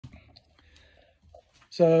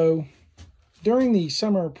So during the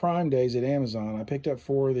summer Prime days at Amazon, I picked up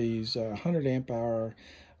 4 of these 100 amp hour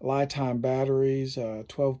Li-Time batteries,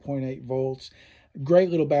 12.8 volts. Great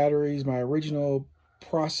little batteries. My original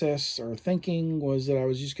process or thinking was that I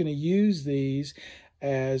was just going to use these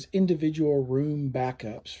as individual room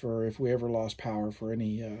backups for if we ever lost power for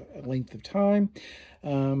any length of time.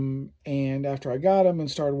 And after I got them and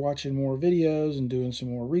started watching more videos and doing some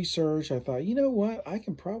more research, I thought, you know what, I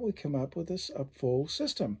can probably come up with a full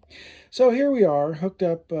system. So here we are, hooked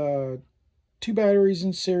up 2 batteries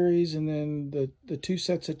in series, and then the 2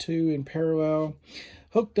 sets of 2 in parallel,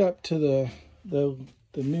 hooked up to the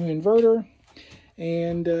new inverter,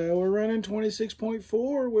 and we're running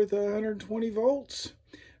 26.4 with 120 volts.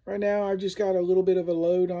 Right now I've just got a little bit of a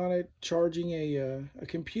load on it, charging a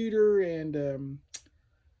computer and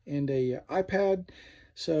a iPad,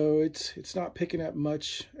 so it's not picking up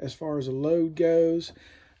much as far as a load goes.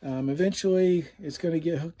 Eventually it's going to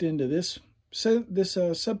get hooked into this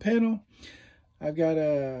sub panel. I've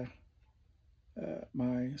got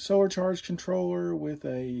my solar charge controller with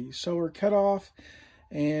a solar cutoff,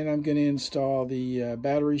 and I'm going to install the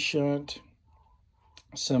battery shunt,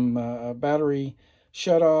 some battery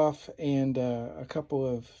shut off, and a couple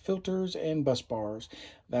of filters and bus bars.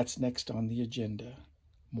 That's next on the agenda.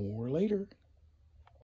 More later.